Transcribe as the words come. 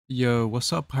Yo,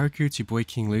 what's up, Parkour? It's your boy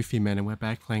King Luffy, man, and we're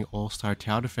back playing All-Star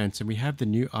Tower Defense, and we have the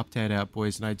new update out,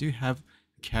 boys, and I do have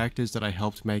characters that I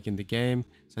helped make in the game.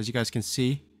 So as you guys can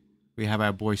see, we have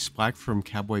our boy Spike from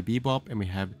Cowboy Bebop, and we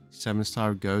have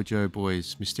 7-star Gojo,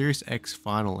 boys, Mysterious X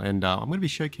Final, and I'm going to be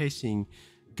showcasing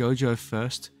Gojo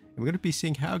first, and we're going to be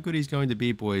seeing how good he's going to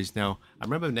be, boys. Now, I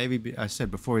remember Navy, I said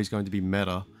before he's going to be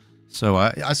meta, so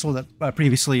I saw that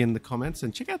previously in the comments,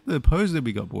 and check out the pose that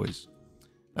we got, boys.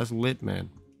 That's lit, man.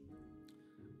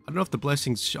 I don't know if the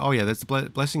blessings. Oh yeah, that's the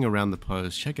blessing around the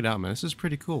pose. Check it out, man. This is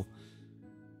pretty cool.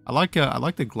 I like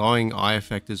the glowing eye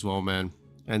effect as well, man.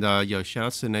 And yo, shout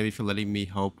outs to Navy for letting me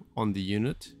help on the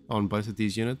unit, on both of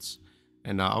these units.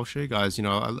 And I'll show you guys. You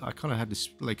know, I kind of had to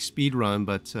like speed run,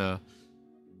 but you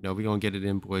know, we're gonna get it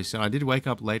in, boys. And I did wake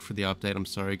up late for the update. I'm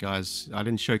sorry, guys. I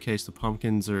didn't showcase the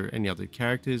pumpkins or any other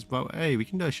characters, but hey, we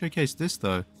can showcase this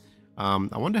though.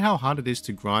 I wonder how hard it is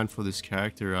to grind for this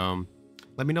character.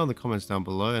 Let me know in the comments down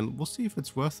below and we'll see if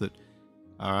it's worth it.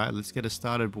 Alright, let's get it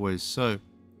started, boys. So,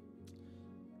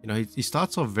 you know, he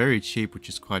starts off very cheap, which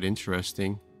is quite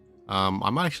interesting. I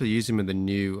might actually use him in the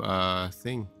new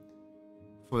thing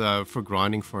for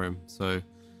grinding for him. So,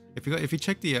 if you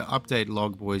check the update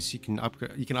log, boys, you can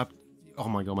oh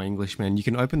my god, my English, man. You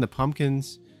can open the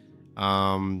pumpkins.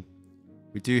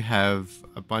 We do have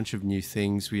a bunch of new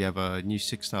things. We have a new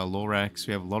 6-star Lorax.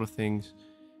 We have a lot of things.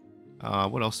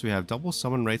 What else do we have? Double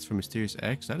summon rates for Mysterious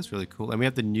X. That is really cool. And we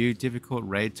have the new difficult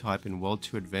raid type in World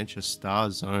 2 Adventure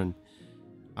Star Zone.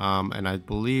 And I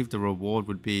believe the reward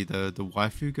would be the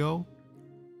waifu girl.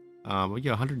 We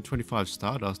get 125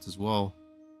 Stardust as well.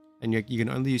 And you can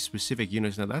only use specific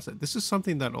units. Now this is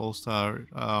something that All-Star,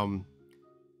 you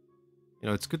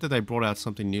know, it's good that they brought out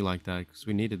something new like that because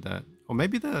we needed that. Or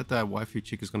maybe that waifu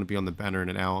chick is going to be on the banner in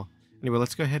an hour. Anyway,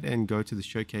 let's go ahead and go to the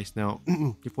showcase now.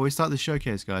 Before we start the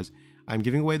showcase, guys, I'm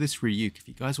giving away this Ryuk. If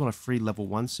you guys want a free level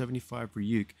 175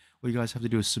 Ryuk, all you guys have to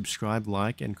do is subscribe,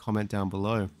 like, and comment down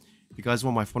below. If you guys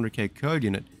want my 400k code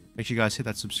unit, make sure you guys hit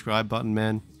that subscribe button,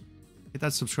 man. Hit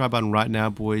that subscribe button right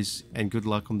now, boys, and good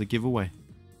luck on the giveaway.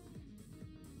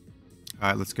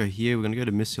 Alright, let's go here. We're going to go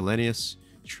to miscellaneous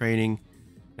training.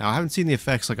 Now, I haven't seen the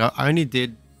effects. Like, I only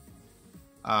did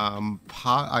I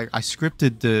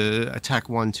scripted the attack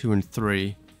 1, 2, and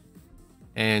 3,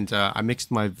 and I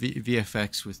mixed my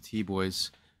VFX with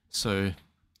T-Boys. So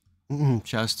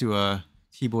shouts to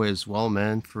T-Boy as well,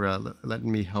 man, for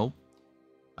letting me help.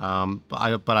 But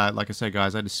I like I said,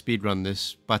 guys, I had to speed run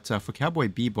this. But for Cowboy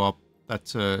Bebop,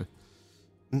 that's I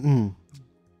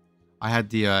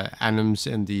had the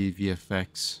anims and the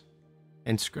VFX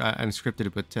and scripted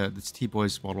it, but it's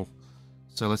T-Boy's model.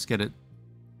 So let's get it.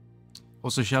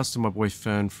 Also, shouts to my boy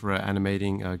Fern for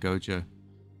animating Gojo.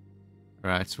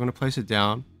 Alright, so we're going to place it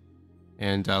down.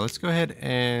 And let's go ahead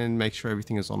and make sure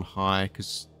everything is on high.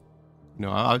 Because, you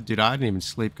know, dude, I didn't even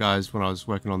sleep, guys, when I was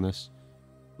working on this.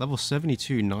 Level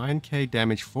 72, 9k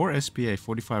damage, 4 SPA,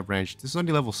 45 range. This is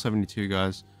only level 72,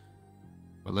 guys.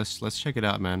 But let's check it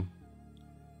out, man.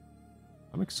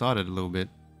 I'm excited a little bit.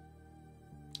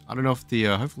 I don't know if the,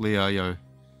 hopefully, yo,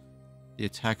 the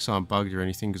attacks aren't bugged or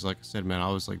anything, because like I said, man, I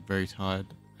was like very tired,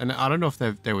 and I don't know if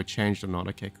they were changed or not.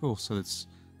 Okay, cool. So this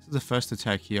is the first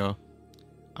attack here.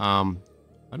 I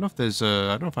don't know if there's I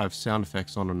don't know if I have sound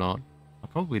effects on or not. I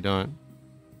probably don't.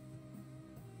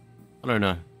 I don't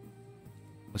know,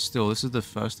 but still, this is the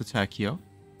first attack here.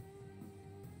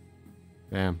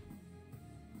 Bam.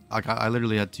 Like I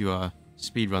literally had to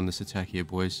speed run this attack here,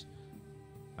 boys.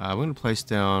 We're gonna place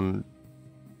down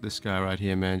this guy right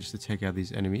here, man, just to take out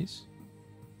these enemies.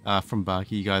 From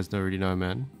Baki, you guys already know,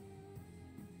 man.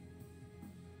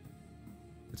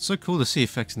 It's so cool to see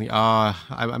effects in the...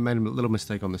 I made a little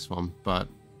mistake on this one, but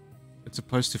it's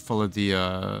supposed to follow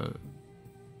the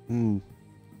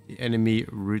enemy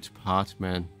route part,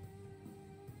 man.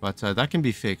 But that can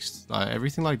be fixed.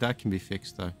 Everything like that can be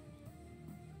fixed, though.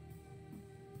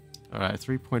 Alright,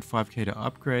 3.5k to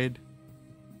upgrade.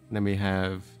 And then we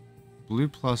have blue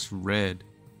plus red.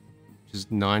 Just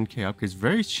 9k upgrades.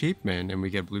 Very cheap, man, and we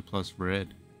get blue plus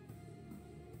red.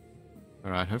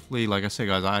 Alright, hopefully, like I said,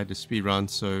 guys, I had to speed run,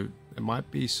 so there might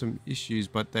be some issues,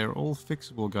 but they're all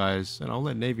fixable, guys. And I'll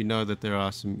let Navy know that there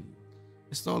are some...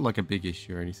 It's not like a big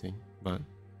issue or anything, but...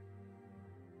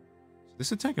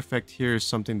 This attack effect here is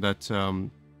something that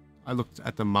I looked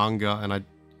at the manga, and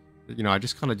I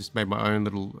just kind of just made my own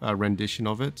little rendition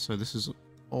of it. So this is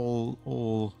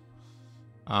all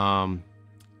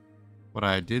what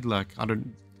I did. Like,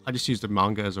 I just used the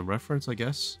manga as a reference, I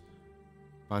guess.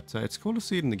 But it's cool to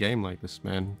see it in the game like this,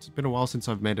 man. It's been a while since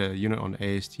I've made a unit on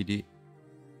ASTD.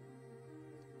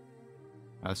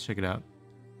 Let's check it out.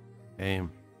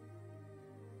 Bam.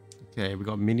 Okay, we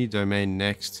got mini domain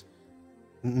next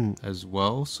as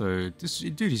well. So this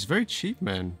dude, he's very cheap,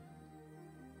 man.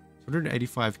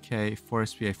 185k, 4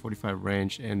 SPA, 45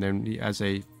 range, and then he has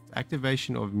a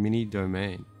activation of mini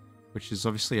domain, which is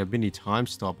obviously a mini time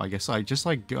stop. I guess I just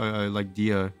like Dio,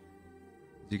 as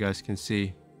you guys can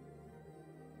see.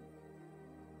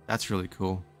 That's really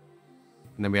cool.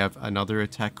 And then we have another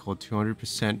attack called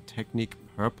 200% Technique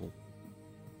Purple.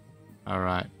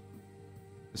 Alright.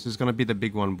 This is going to be the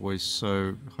big one, boys.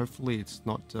 So hopefully it's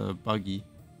not buggy.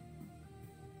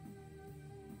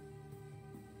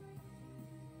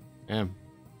 Damn.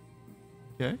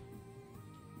 Okay.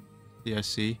 Yeah, I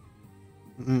see.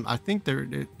 I think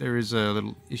there is a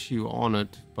little issue on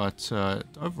it, but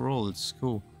overall it's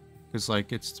cool. Because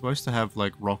like it's supposed to have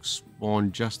like rocks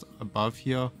spawn just above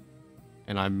here.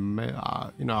 And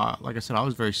you know, like I said, I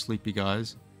was very sleepy,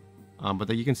 guys.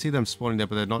 But you can see them spawning there,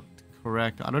 but they're not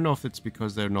correct. I don't know if it's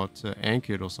because they're not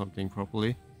anchored or something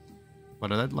properly.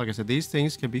 But like I said, these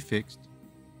things can be fixed.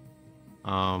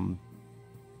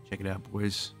 Check it out,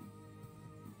 boys.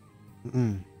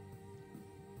 Then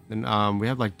we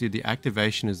have like, dude, the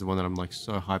activation is the one that I'm like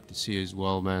so hyped to see as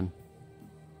well, man.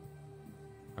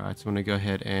 Alright, so I'm gonna go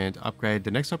ahead and upgrade.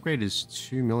 The next upgrade is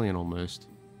 2 million almost.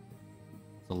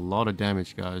 It's a lot of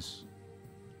damage, guys.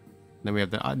 And then we have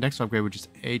the next upgrade, which is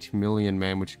 8 million,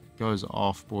 man, which goes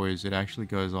off, boys. It actually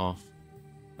goes off.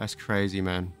 That's crazy,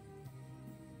 man.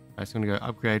 Alright, so I'm gonna go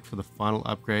upgrade for the final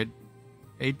upgrade.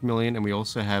 8 million, and we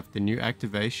also have the new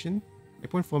activation.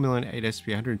 8.4 million, 8 SP,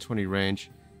 120 range.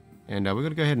 And we're going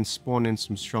to go ahead and spawn in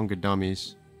some stronger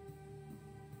dummies.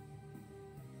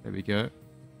 There we go. I'm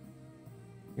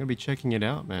going to be checking it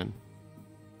out, man.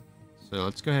 So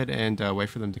let's go ahead and wait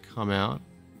for them to come out.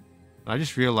 I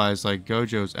just realized like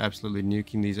Gojo is absolutely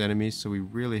nuking these enemies, so we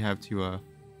really have to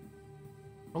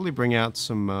probably bring out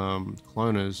some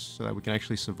cloners so that we can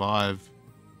actually survive.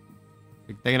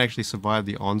 Like, they can actually survive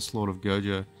the onslaught of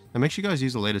Gojo. And make sure you guys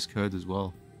use the latest codes as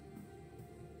well.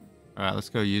 Alright, let's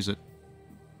go use it.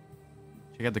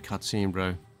 Check out the cutscene,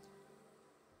 bro.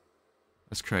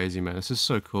 That's crazy, man. This is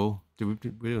so cool.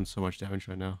 Dude, we're doing so much damage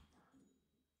right now.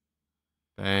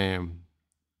 Bam.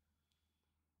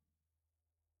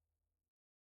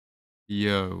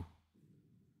 Yo.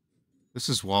 This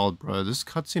is wild, bro. This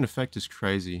cutscene effect is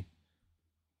crazy.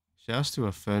 Shouts to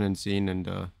Fern and Zine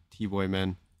and T-Boy,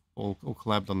 man. All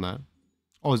collabed on that.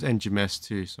 Oh, and James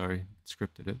too, sorry.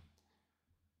 Scripted it.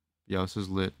 Yeah, this is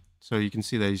lit. So you can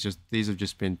see that these have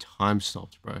just been time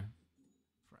stopped, bro.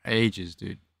 For ages,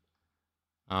 dude.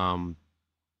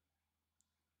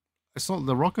 It's not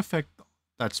the rock effect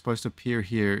that's supposed to appear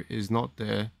here is not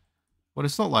there. But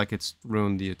it's not like it's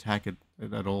ruined the attack at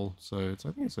all. So I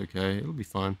think it's okay. It'll be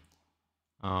fine.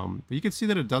 But you can see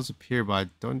that it does appear, but I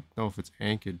don't know if it's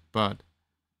anchored. But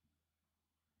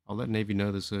I'll let Navy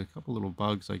know there's a couple little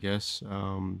bugs, I guess.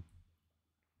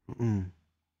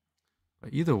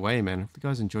 But either way, man, if you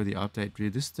guys enjoy the update,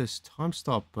 dude, this time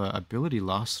stop ability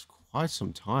lasts quite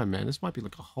some time, man. This might be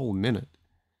like a whole minute.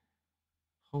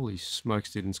 Holy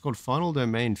smokes, dude. And it's called Final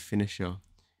Domain Finisher.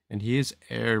 And here's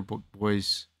Air,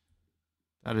 boys.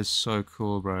 That is so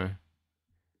cool, bro.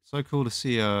 So cool to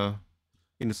see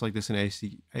it's like this in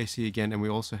AC again. And we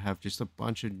also have just a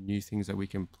bunch of new things that we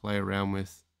can play around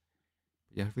with.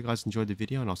 But yeah, if you guys enjoyed the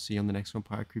video, and I'll see you on the next one.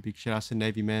 Pirate Crew, big shout out to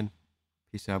Navy, man.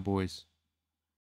 Peace out, boys.